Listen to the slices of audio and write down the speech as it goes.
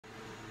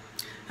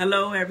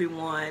Hello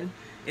everyone,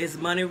 it's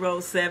Money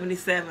Road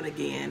 77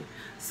 again.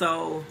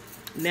 So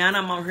now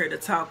I'm on here to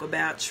talk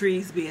about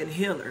trees being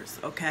healers,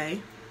 okay?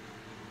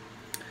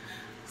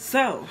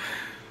 So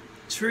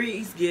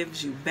trees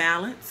gives you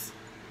balance,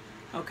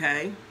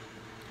 okay?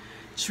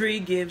 Tree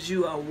gives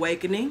you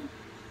awakening,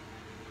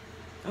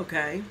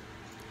 okay?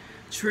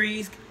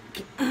 Trees,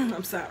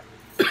 I'm sorry,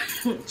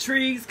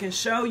 trees can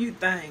show you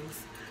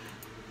things,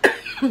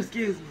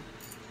 excuse me,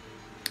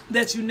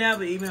 that you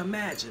never even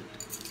imagined.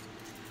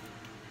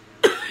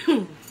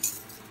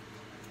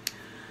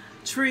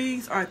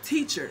 Trees are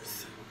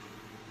teachers,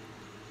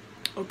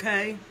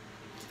 okay,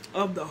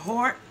 of the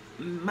heart,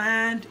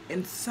 mind,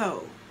 and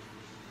soul.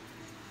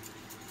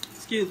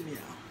 Excuse me,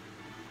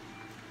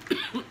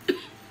 y'all.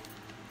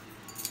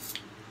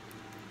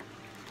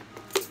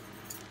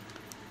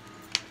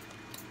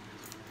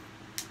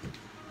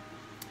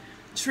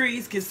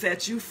 Trees can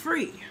set you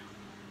free,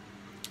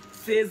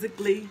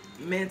 physically,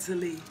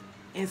 mentally,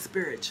 and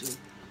spiritually,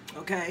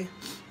 okay?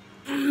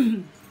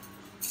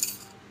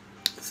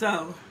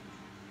 So,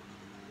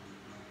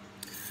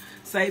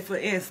 say for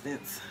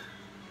instance,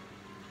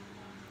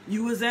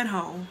 you was at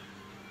home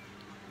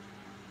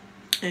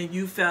and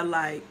you felt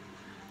like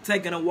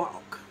taking a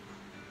walk,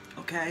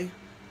 okay?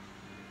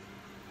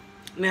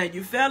 Now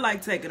you felt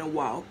like taking a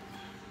walk,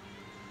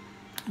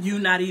 you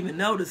not even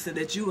noticing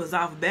that you was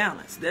off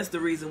balance. That's the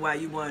reason why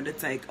you wanted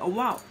to take a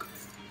walk,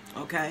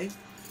 okay?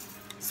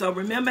 So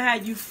remember how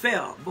you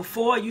felt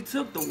before you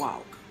took the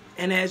walk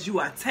and as you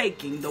are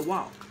taking the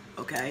walk,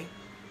 okay?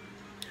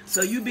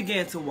 So you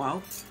began to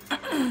walk,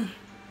 and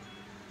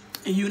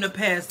you done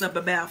passed up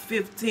about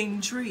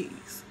 15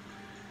 trees,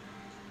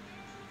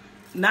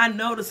 not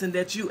noticing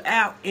that you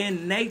out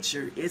in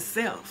nature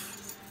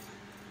itself.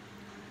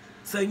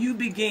 So you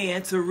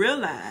began to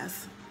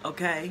realize,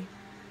 okay,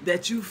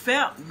 that you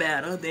felt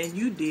better than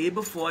you did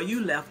before you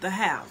left the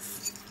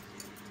house,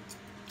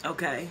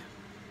 okay?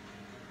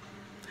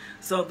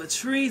 So the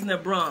trees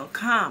done brought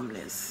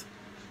calmness,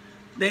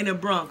 they done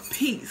brought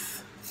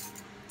peace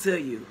to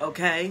you,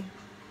 okay?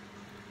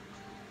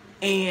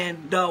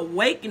 And the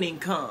awakening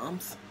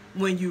comes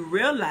when you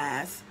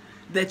realize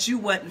that you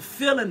wasn't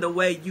feeling the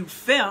way you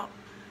felt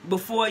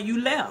before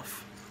you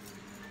left.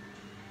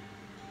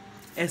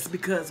 It's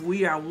because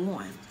we are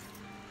one.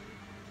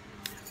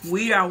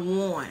 We are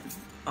one,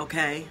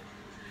 okay?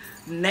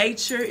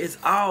 Nature is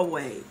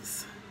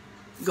always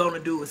going to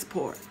do its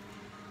part,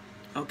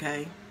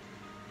 okay?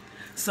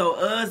 So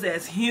us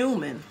as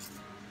human,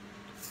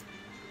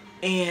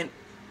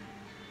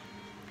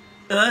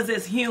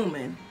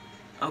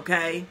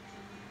 okay,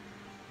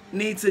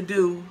 need to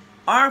do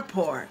our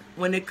part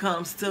when it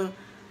comes to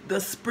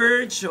the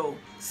spiritual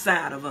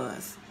side of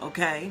us,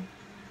 okay?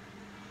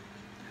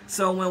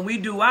 So when we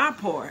do our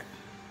part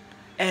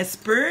as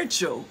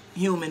spiritual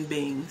human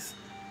beings,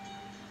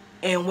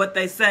 and what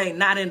they say,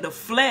 not in the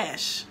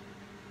flesh,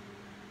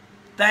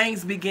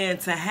 things begin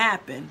to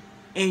happen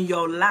in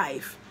your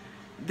life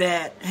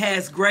that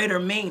has greater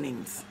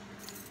meanings,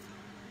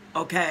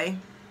 okay?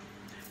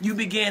 You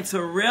begin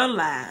to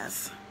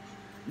realize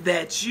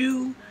that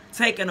you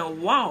taking a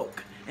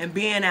walk and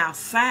being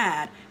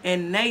outside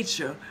in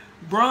nature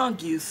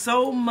brought you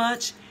so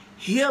much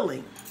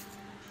healing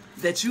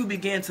that you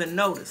begin to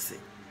notice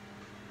it.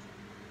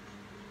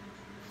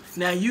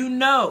 Now you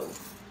know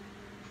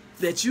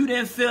that you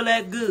didn't feel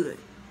that good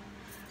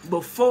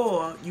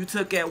before you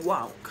took that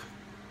walk.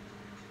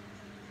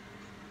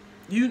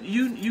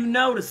 You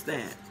noticed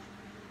that.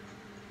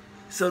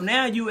 So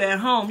now you at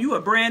home, you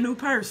a brand new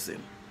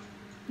person.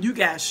 You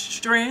got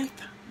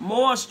strength,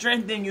 more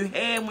strength than you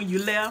had when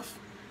you left.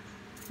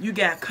 You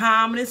got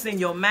calmness in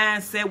your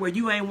mindset where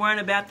you ain't worrying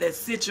about that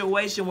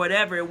situation,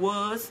 whatever it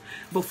was,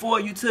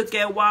 before you took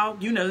that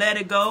walk. You done let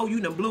it go.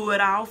 You done blew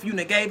it off. You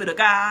done gave it to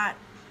God.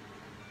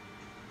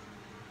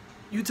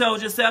 You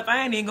told yourself,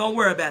 I ain't even going to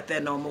worry about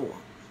that no more.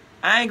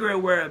 I ain't going to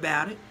worry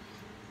about it.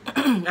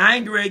 I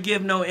ain't going to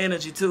give no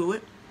energy to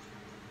it.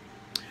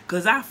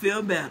 Because I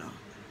feel better.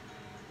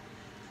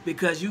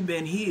 Because you've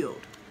been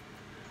healed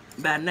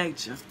by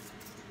nature.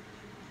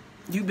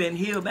 You've been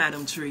healed by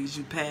them trees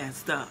you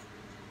passed up.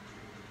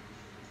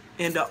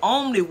 And the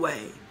only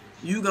way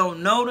you gonna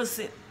notice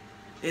it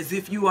is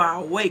if you are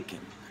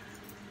awakened.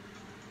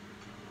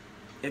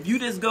 If you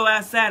just go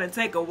outside and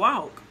take a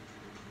walk,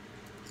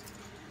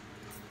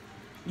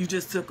 you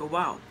just took a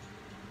walk.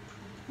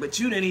 But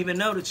you didn't even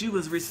know that you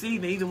was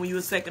receiving even when you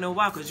was taking a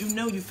walk, because you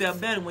knew you felt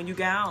better when you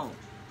got home.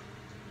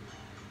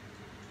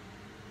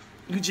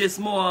 You just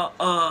more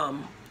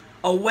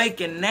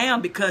awakened now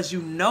because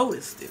you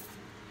noticed it.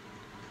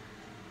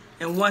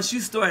 And once you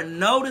start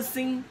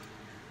noticing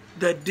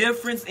the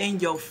difference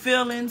in your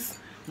feelings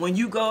when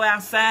you go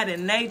outside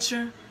in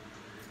nature,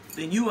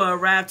 then you will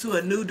arrive to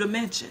a new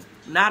dimension.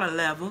 Not a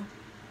level,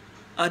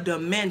 a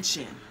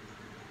dimension.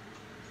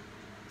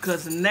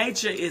 Because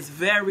nature is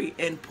very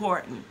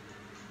important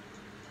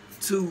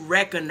to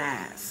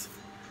recognize,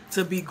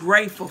 to be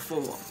grateful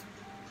for,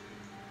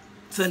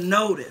 to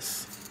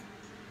notice.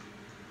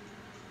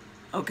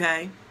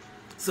 Okay?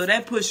 So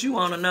that puts you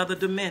on another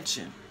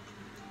dimension.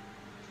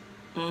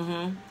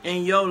 In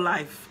your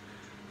life,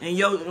 in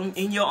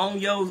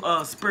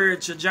your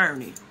spiritual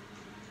journey,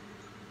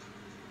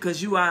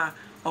 because you are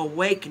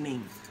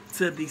awakening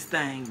to these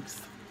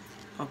things.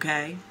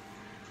 Okay,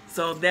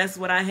 so that's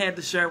what I had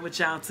to share with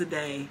y'all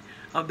today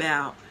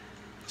about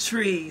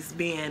trees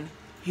being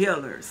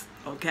healers.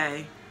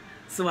 Okay,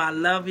 so I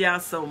love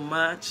y'all so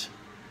much.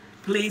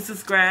 Please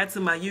subscribe to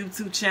my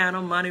YouTube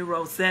channel, Money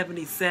Road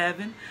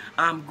 77.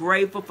 I'm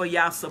grateful for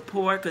y'all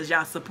support, because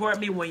y'all support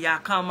me when y'all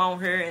come on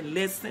here and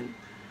listen.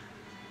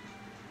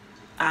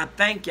 I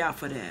thank y'all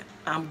for that.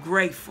 I'm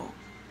grateful.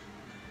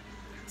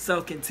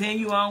 So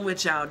continue on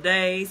with y'all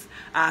days.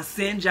 I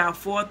send y'all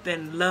forth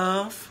in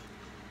love.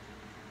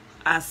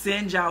 I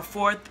send y'all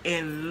forth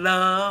in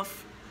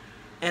love.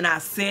 And I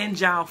send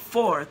y'all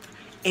forth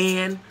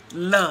in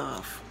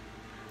love.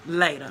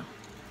 Later.